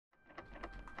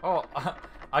Oh,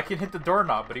 I can hit the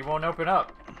doorknob, but he won't open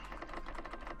up.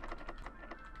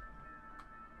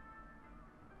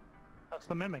 That's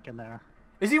the mimic in there.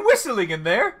 Is he whistling in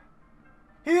there?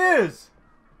 He is!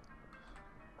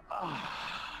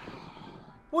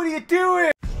 What are you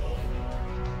doing?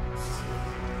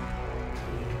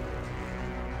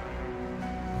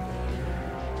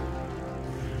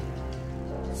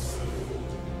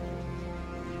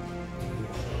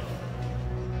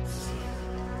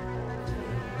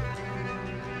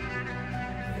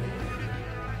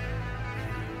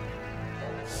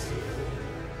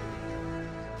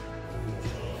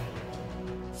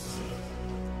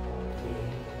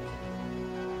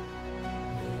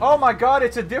 Oh my god,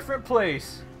 it's a different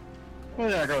place!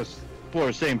 Well, yeah, I gotta explore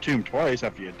the same tomb twice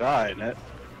after you die, isn't it?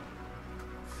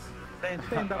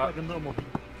 Stand up like a normal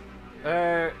people.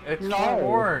 It's No.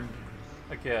 Forewarned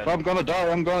again. If I'm gonna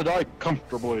die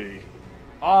comfortably.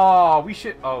 Oh, we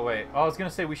should. Oh, wait. I was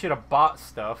gonna say we should have bought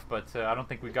stuff, but I don't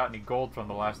think we got any gold from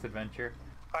the last adventure.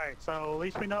 Alright, so at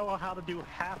least we know how to do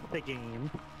half the game.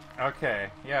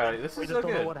 Okay, yeah, this We is just so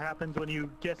don't know good. what happens when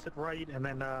you guess it right, and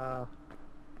then,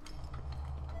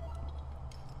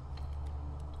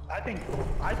 I think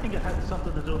it has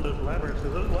something to do with those levers,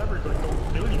 because those levers like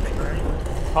don't do anything, right?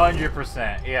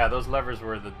 100%. Yeah, those levers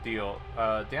were the deal.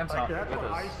 Dan's Like not that's with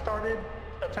what I us. started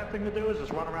attempting to do, is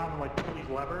just run around and like pull these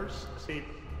levers, see if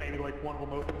maybe like one of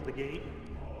them opens the gate.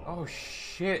 Oh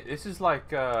shit, this is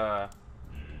like I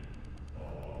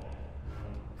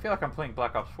feel like I'm playing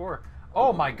Black Ops 4.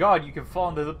 Oh my god, you can fall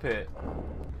into the pit.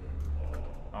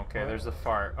 Okay, there's the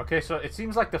fart. Okay, so it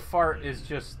seems like the fart is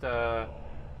just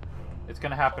it's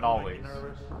gonna happen always.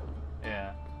 Nervous.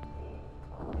 Yeah.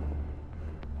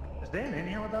 Is Dan in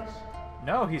here with us?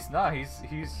 No, he's not.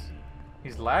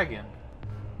 He's lagging.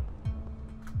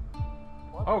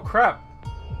 What? Oh crap.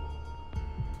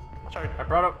 Sorry. I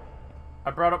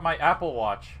brought up my Apple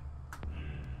Watch.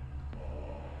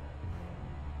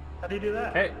 How do you do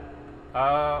that? Hey.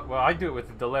 Well, I do it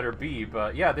with the letter B,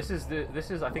 but yeah, I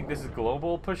think this is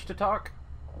global push to talk.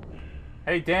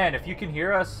 Hey Dan, if you can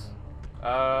hear us,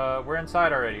 we're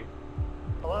inside already.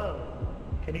 Hello?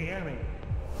 Can you hear me?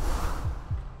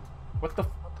 What the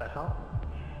What the hell?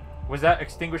 was that?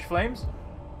 Extinguished flames?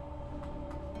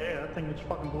 Yeah, that thing just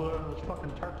fucking blew up. This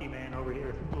fucking turkey man over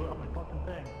here blew up my fucking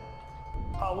thing.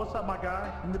 Oh, what's up, my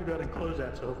guy? I'm gonna go ahead and close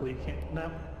that, so hopefully you can't.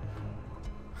 No.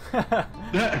 What the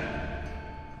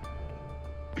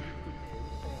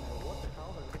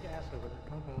hell? There's a big ass over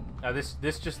there.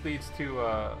 This just leads to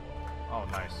oh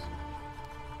nice.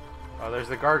 Oh, there's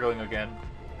the gargling again.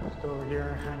 Just over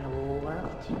here, hang a little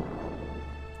left.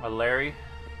 A Larry.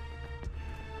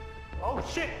 Oh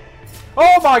shit!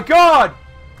 Oh my god!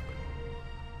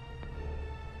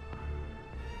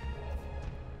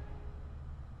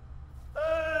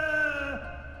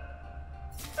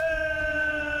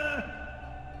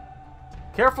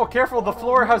 Careful, careful! The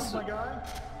floor has My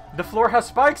guy.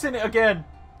 spikes in it again.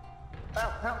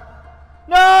 Ow, ow.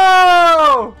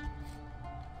 No!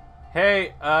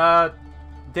 Hey,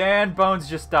 Dan Bones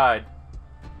just died.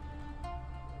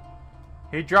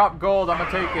 He dropped gold. I'm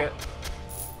gonna take it.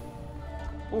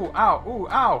 Ooh, ow! Ooh,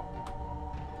 ow!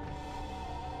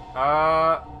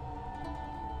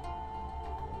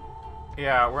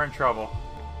 Yeah, we're in trouble.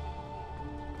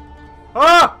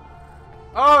 Ah!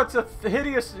 Oh, it's a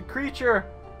hideous creature!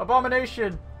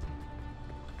 Abomination!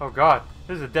 Oh god,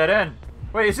 this is a dead end.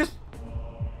 Wait, is this...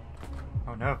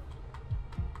 Oh no.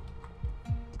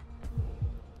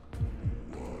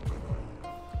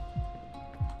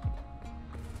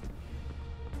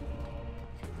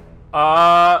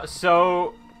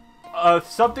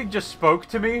 Something just spoke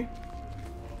to me.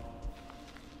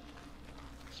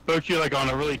 Spoke to you like on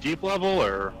a really deep level,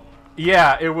 or?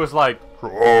 Yeah, it was like,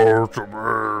 or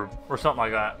something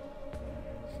like that.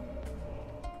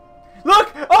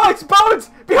 Look! Oh, it's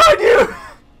Bones! Behind you!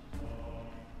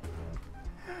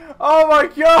 Oh my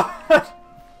god!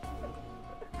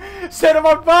 Set him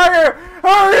on fire!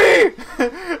 Hurry!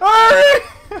 Hurry!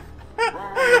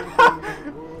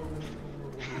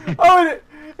 Oh,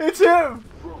 it's him!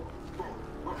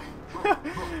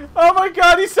 Oh my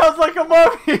god, he sounds like a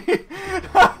mummy!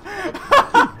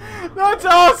 That's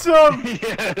awesome!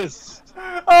 Yes!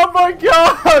 Oh my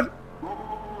god!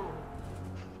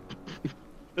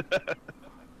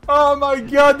 Oh my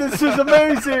god, this is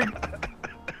amazing!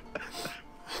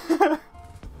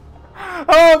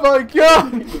 Oh my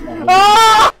god!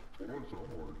 Ah!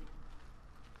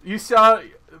 You sound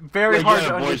very Like, hard you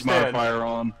to had a voice understand. modifier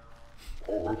on.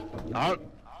 I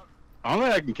don't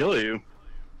think I can kill you.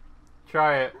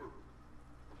 Try it.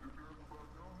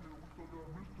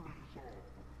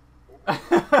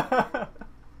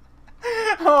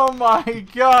 Oh my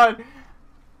god!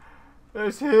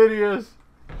 That's hideous.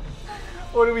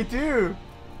 What do we do?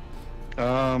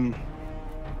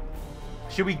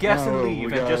 Should we guess and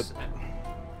leave and just...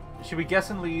 Should we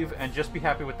guess and leave and just be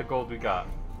happy with the gold we got?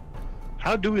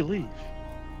 How do we leave?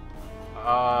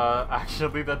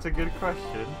 Actually, that's a good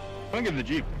question. I'm getting the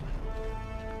Jeep.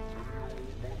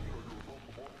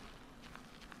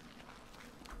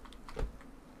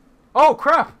 Oh,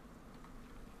 crap!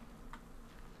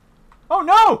 Oh,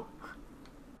 no!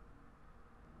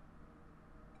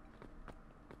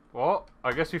 Well,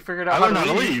 I guess we figured out I learned how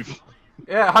to leave.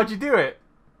 Yeah, how'd you do it?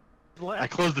 I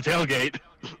closed the tailgate.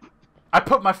 I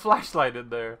put my flashlight in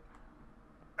there.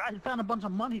 I found a bunch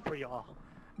of money for y'all.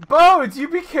 Bones, you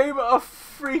became a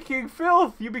freaking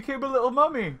filth. You became a little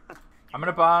mummy. I'm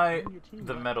gonna buy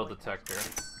the metal detector.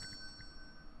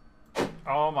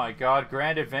 Oh my god,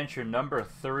 Grand Adventure number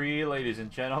 3, ladies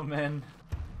and gentlemen.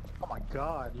 Oh my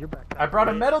god, you're back. I brought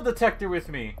a metal detector with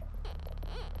me.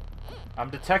 I'm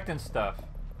detecting stuff.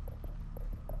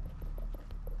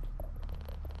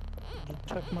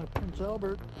 Detect my Prince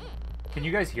Albert. Can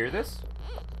you guys hear this?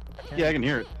 Yeah, I can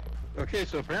hear it. Okay,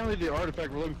 so apparently the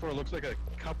artifact we're looking for looks like a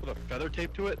cup with a feather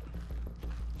taped to it.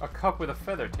 A cup with a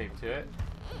feather taped to it.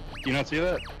 Do you not see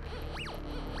that?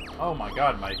 Oh my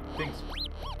god, my thing's...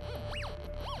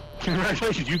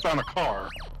 Congratulations, you found a car.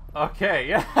 Okay,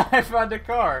 yeah, I found a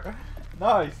car.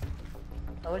 Nice.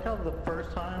 I like how the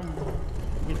first time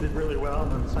we did really well,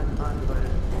 and then the second time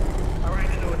I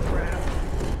ran into a trap.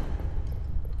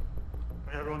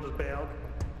 Everyone just bailed.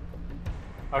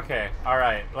 Okay,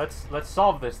 alright, let's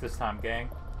solve this time, gang.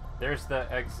 There's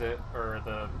the exit, or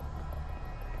the...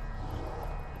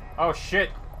 Oh shit!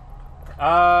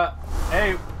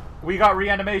 Hey, we got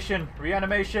reanimation!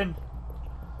 Reanimation!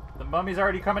 The mummy's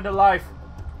already coming to life!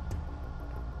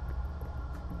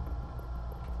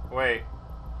 Wait,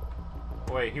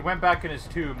 he went back in his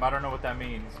tomb, I don't know what that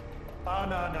means. Oh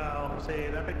no. See,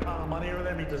 that big pile of money over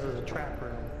there means this is a trap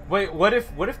room. Wait, what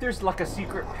if there's like a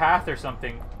secret path or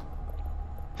something?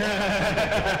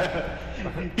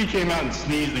 He came out and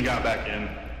sneezed and got back in.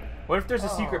 What if there's a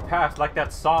secret path, like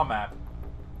that Saw map?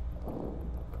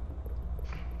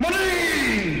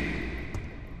 Money!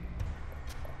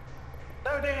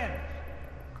 No, Dan!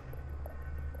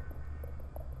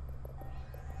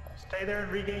 Stay there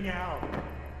and regain your health.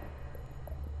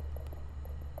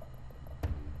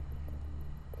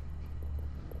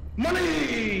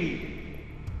 Money!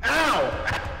 Ow!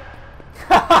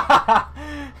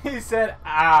 He said,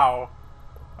 ow.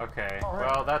 Okay,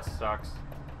 Alright. well, that sucks.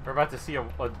 We're about to see a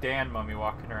Dan mummy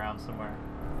walking around somewhere.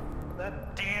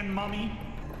 That Dan mummy.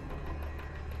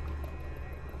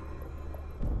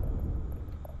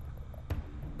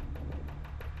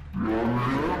 Oh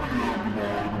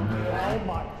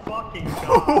my fucking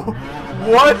god.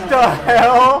 What the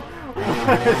hell?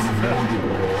 What is that?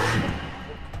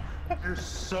 You're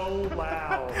so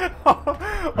loud.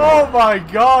 Oh my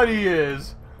god, he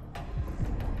is.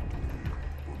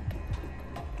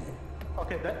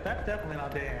 Okay, that's definitely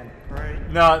not Dan, right?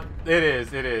 No, it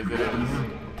is.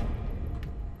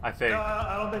 I think. No,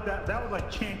 I don't think that was like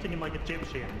chanting in like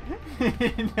Egyptian.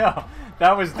 No,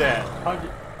 that was Dan.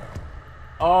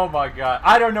 Oh my god.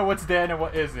 I don't know what's Dan and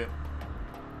what isn't.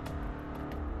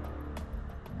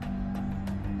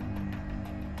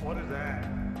 What is that?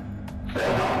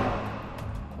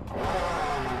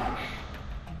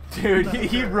 Dude,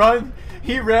 he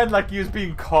ran like he was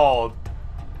being called.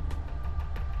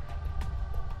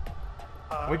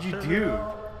 What'd you do?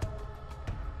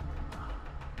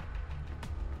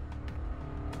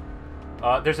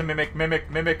 There's a mimic.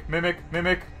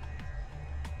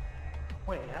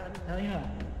 Wait, how do you know?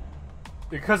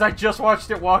 Because I just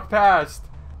watched it walk past.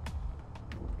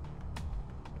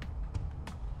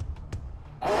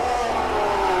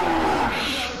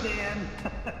 Dan.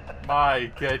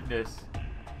 My goodness.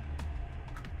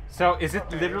 So, is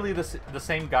it literally the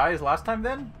same guy as last time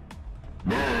then?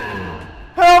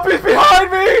 Help! He's behind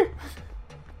me!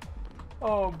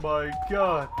 Oh my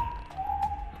god.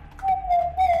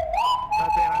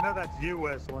 Dan, I know that's you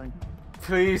whistling.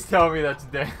 Please tell me that's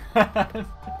Dan.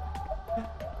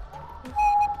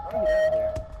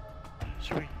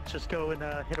 Should we just go and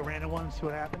hit a random one and see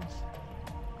what happens?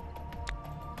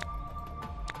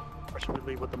 Or should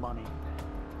we leave with the money?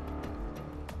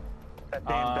 That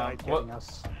Dan died getting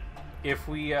us. If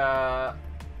we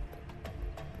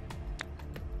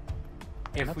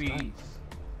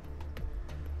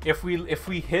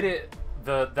hit it,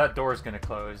 that door is gonna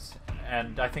close,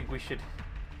 and I think we should.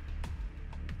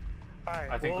 Alright,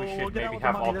 I think we should we'll get maybe out with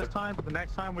have the money all this the. time, but the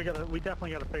next time we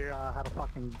definitely gotta figure out how to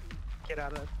fucking get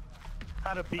out of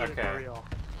how to beat it for real.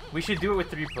 We should do it with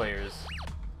 3 players.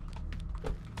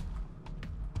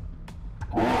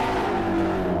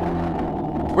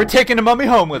 We're taking the mummy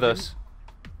home with us.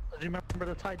 Do you remember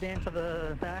to tie Dan to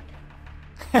the back?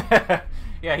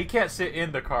 Yeah, he can't sit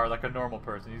in the car like a normal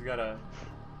person. He's gotta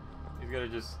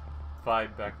just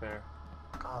vibe back there.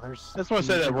 Oh, there's. I just want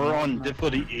to say that we're on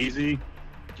difficulty easy,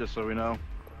 just so we know.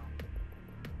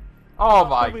 Oh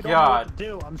my we don't know what god. to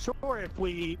do. I'm sure if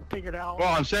we figured out.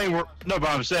 Well, I'm saying we're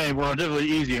on difficulty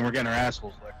easy and we're getting our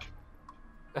assholes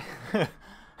licked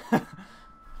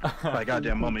by a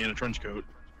goddamn mummy in a trench coat.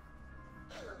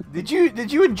 Did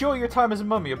you enjoy your time as a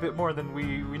mummy a bit more than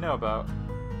we know about?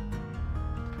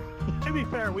 To be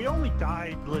fair, we only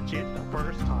died legit the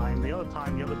first time. The other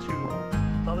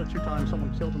two times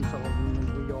someone killed himself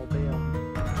and we all bailed.